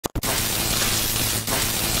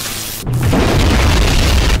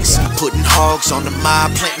Putting hogs on the mob,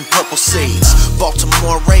 planting purple seeds.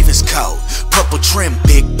 Baltimore Ravens code, purple trim,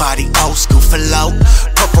 big body, old school for low.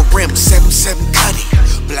 Purple rim, 7-7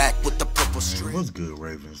 cutty, black with the purple string. What's good,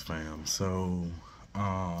 Ravens fam? So,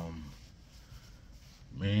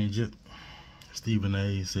 man, just Stephen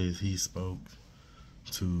A. says he spoke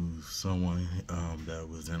to someone that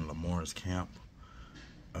was in Lamar's camp.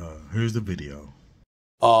 Here's the video.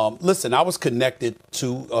 Listen, I was connected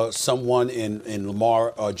to someone in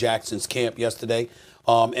Lamar Jackson's camp yesterday.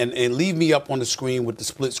 And leave me up on the screen with the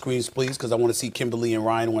split screens, please, because I want to see Kimberly and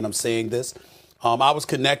Ryan when I'm saying this. I was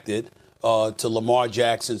connected to Lamar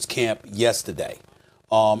Jackson's camp yesterday.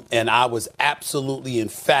 And I was absolutely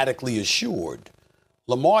emphatically assured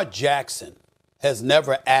Lamar Jackson has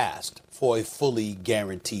never asked for a fully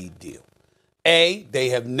guaranteed deal. A, they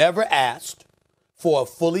have never asked for a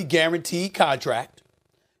fully guaranteed contract.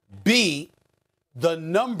 B, the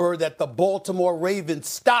number that the Baltimore Ravens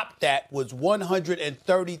stopped at was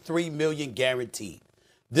 $133 million guaranteed.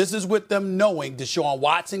 This is with them knowing Deshaun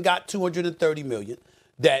Watson got $230 million,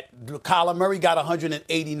 that Kyler Murray got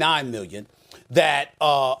 $189 million, that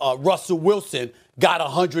Russell Wilson got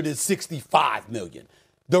 $165 million.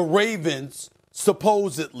 The Ravens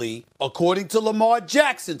supposedly, according to Lamar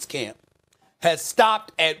Jackson's camp, has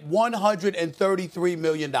stopped at $133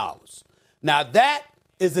 million. Now that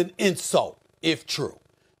is an insult, if true.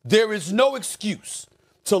 There is no excuse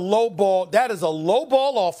to lowball. That is a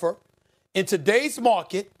lowball offer in today's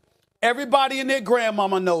market. Everybody and their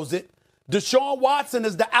grandmama knows it. Deshaun Watson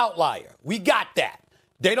is the outlier. We got that.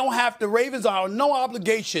 They don't have to. Ravens are no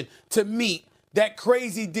obligation to meet that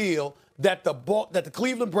crazy deal that the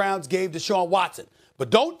Cleveland Browns gave Deshaun Watson.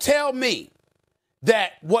 But don't tell me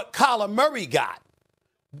that what Kyler Murray got,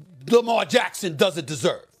 Lamar Jackson doesn't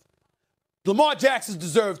deserve. Lamar Jackson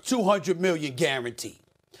deserves $200 million guaranteed.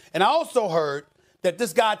 And I also heard that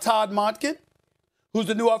this guy, Todd Monken, who's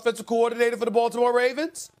the new offensive coordinator for the Baltimore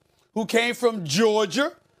Ravens, who came from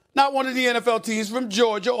Georgia, not one of the NFL teams, from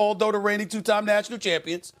Georgia, although the reigning two-time national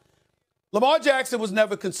champions. Lamar Jackson was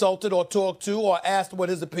never consulted or talked to or asked what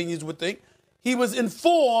his opinions would think. He was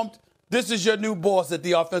informed, this is your new boss at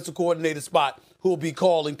the offensive coordinator spot who will be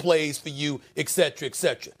calling plays for you, et cetera, et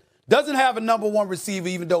cetera. Doesn't have a number one receiver,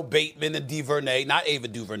 even though Bateman and DuVernay, not Ava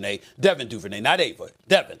DuVernay, Devin DuVernay, not Ava,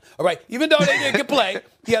 Devin. All right, even though they didn't play,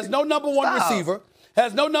 he has no number one receiver,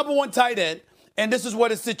 has no number one tight end, and this is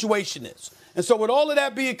what his situation is. And so with all of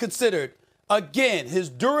that being considered, again, his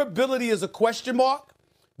durability is a question mark.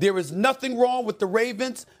 There is nothing wrong with the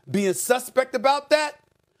Ravens being suspect about that.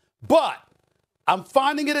 But I'm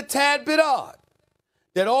finding it a tad bit odd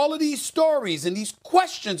that all of these stories and these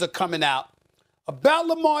questions are coming out about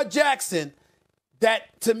Lamar Jackson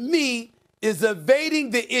that, to me, is evading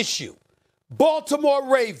the issue.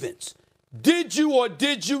 Baltimore Ravens, did you or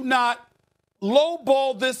did you not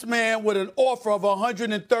lowball this man with an offer of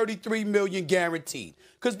 $133 million guaranteed?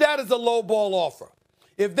 Because that is a lowball offer.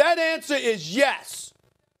 If that answer is yes,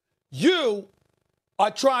 you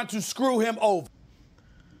are trying to screw him over.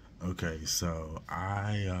 Okay, so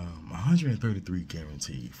I 133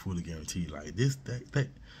 guaranteed, fully guaranteed. Like this,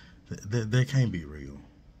 that can't be real.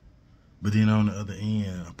 But then on the other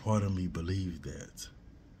end, a part of me believes that.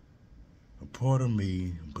 A part of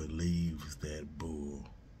me believes that bull.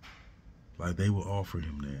 Like they will offer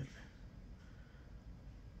him that.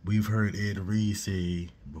 We've heard Ed Reed say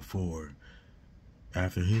before,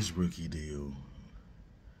 after his rookie deal,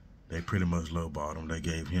 they pretty much lowballed him. They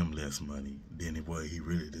gave him less money than what he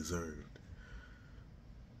really deserved.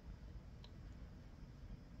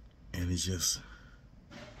 And it's just,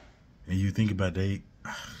 and you think about it's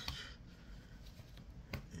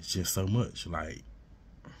just so much. Like,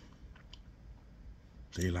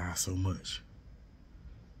 they lie so much.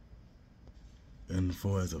 And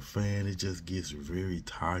for as a fan, it just gets very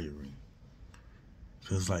tiring.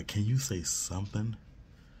 Because, like, can you say something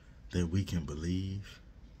that we can believe?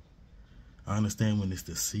 I understand when it's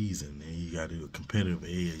the season and you got to do a competitive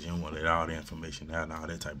edge. You don't want to let all the information out and all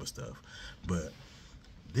that type of stuff. But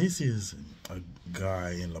this is a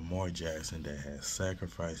guy in Lamar Jackson that has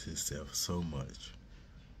sacrificed himself so much.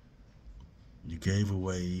 You gave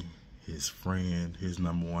away his friend, his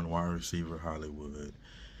number one wide receiver, Hollywood.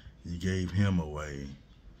 You gave him away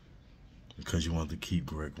because you wanted to keep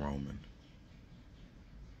Greg Roman,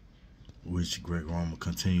 which Greg Roman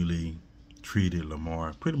continually treated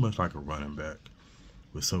Lamar pretty much like a running back,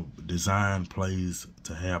 with so designed plays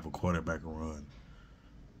to have a quarterback run.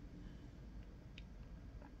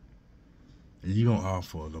 And you're gonna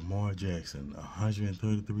offer Lamar Jackson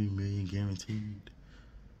 $133 million guaranteed,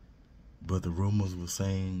 but the rumors were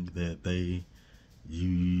saying that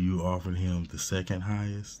you offered him the second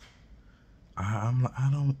highest. I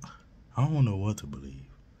don't know what to believe.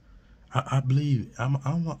 I believe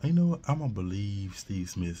you know what, I'm gonna believe Steve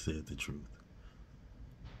Smith said the truth,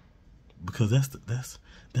 because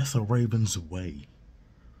that's a Ravens way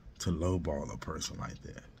to lowball a person like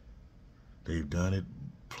that. They've done it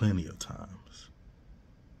plenty of times.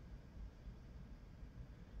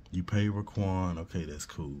 You pay Raquan, okay, that's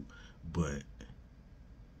cool, but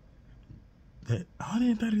that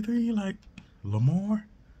 133, like Lamar,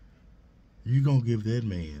 you gonna give that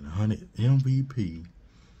man 100 MVP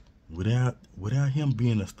without him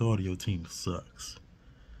being a starter? Your team sucks.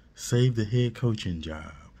 Save the head coaching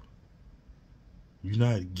job. You're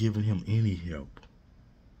not giving him any help.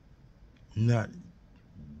 You're not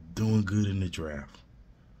doing good in the draft.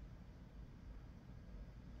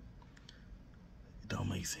 It don't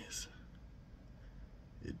make sense.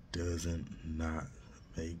 It doesn't not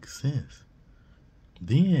make sense.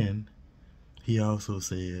 Then he also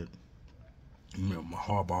said, you know,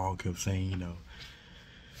 Harbaugh kept saying, you know,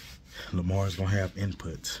 Lamar's gonna have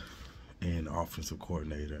inputs in offensive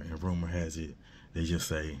coordinator, and rumor has it they just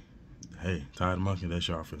say, hey, Todd Monken, that's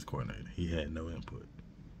your offensive coordinator. He had no input.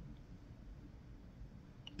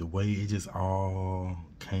 The way it just all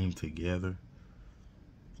came together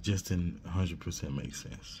just didn't 100% make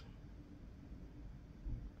sense.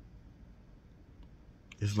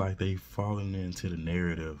 It's like they fallen into the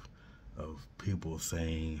narrative of people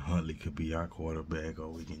saying Huntley could be our quarterback, or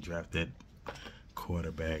we can draft that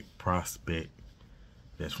quarterback prospect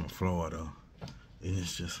that's from Florida. And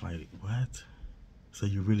it's just like, what? So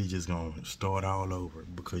you really just gonna start all over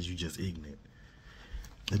because you just ignorant?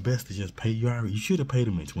 The best to just pay you should have paid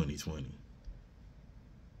him in 2020.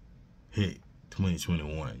 Heck,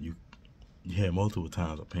 2021. You had multiple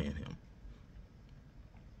times of paying him.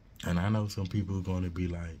 And I know some people are going to be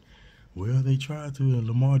like, well, they tried to and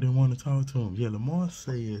Lamar didn't want to talk to him. Yeah, Lamar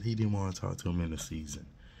said he didn't want to talk to him in the season.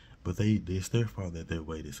 But it's their fault that they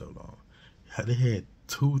waited so long. They had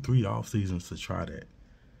 2-3 off seasons to try that.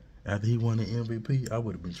 After he won the MVP, I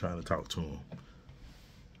would have been trying to talk to him.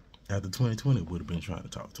 After 2020, would have been trying to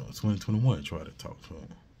talk to him. 2021, try to talk to him.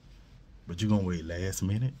 But you're going to wait last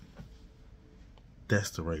minute?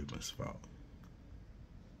 That's the Ravens' fault.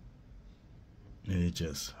 And it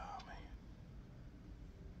just, oh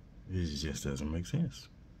man, it just doesn't make sense.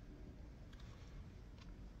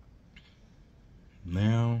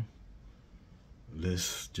 Now,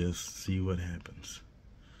 let's just see what happens.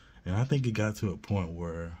 And I think it got to a point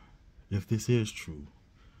where, if this is true,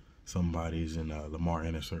 somebody's in Lamar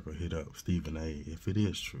Inner Circle hit up Stephen A. If it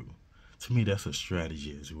is true, to me that's a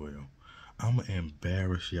strategy as well. I'm going to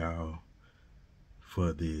embarrass y'all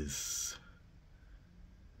for this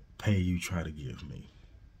pay you try to give me.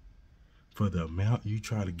 For the amount you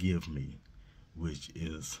try to give me, which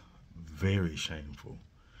is very shameful.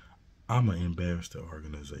 I'm going to embarrass the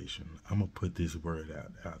organization. I'm going to put this word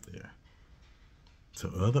out there. So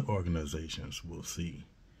other organizations will see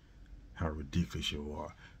how ridiculous you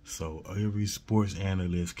are. So every sports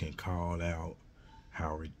analyst can call out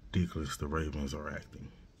how ridiculous the Ravens are acting.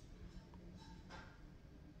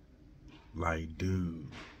 Like, dude.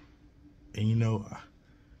 And you know,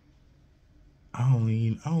 I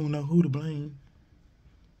don't know who to blame.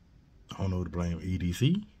 I don't know who to blame.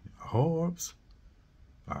 EDC, Hobbs.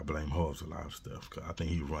 I blame Hobbs a lot of stuff, because I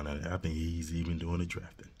think he's running. I think he's even doing the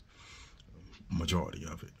drafting, majority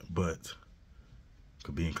of it. But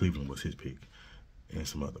could be in Cleveland was his pick, and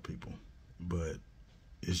some other people. But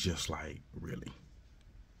it's just like, really,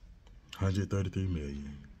 $133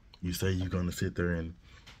 million. You say you're gonna sit there and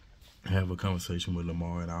have a conversation with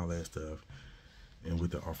Lamar and all that stuff, and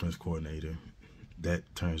with the offense coordinator, that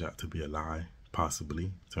turns out to be a lie.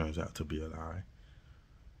 Possibly turns out to be a lie.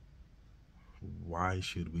 Why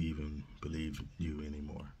should we even believe you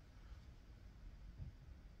anymore?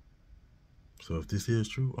 So if this is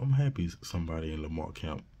true, I'm happy somebody in Lamar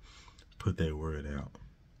camp put that word out,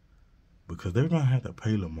 because they're gonna have to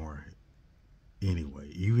pay Lamar anyway,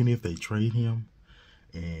 even if they trade him.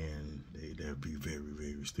 And that'd be very,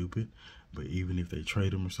 very stupid. But even if they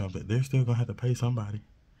trade him or something, they're still gonna have to pay somebody,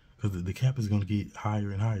 because the cap is gonna get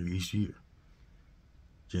higher and higher each year.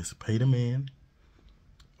 Just pay the man,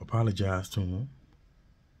 apologize to him,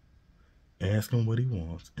 ask him what he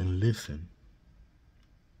wants, and listen.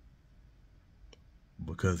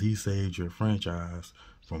 Because he saved your franchise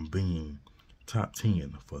from being top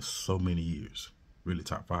 10 for so many years. Really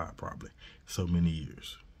top 5 probably. So many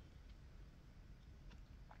years.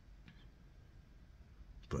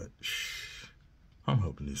 But I'm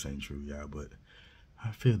hoping this ain't true, y'all. But I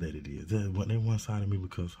feel that it is. They one-sided me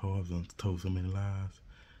because Hobbs told so many lies.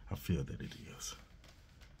 I feel that it is.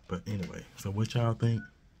 But anyway, so what y'all think?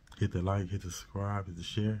 Hit the like, hit the subscribe, hit the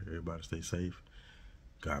share. Everybody stay safe.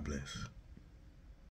 God bless.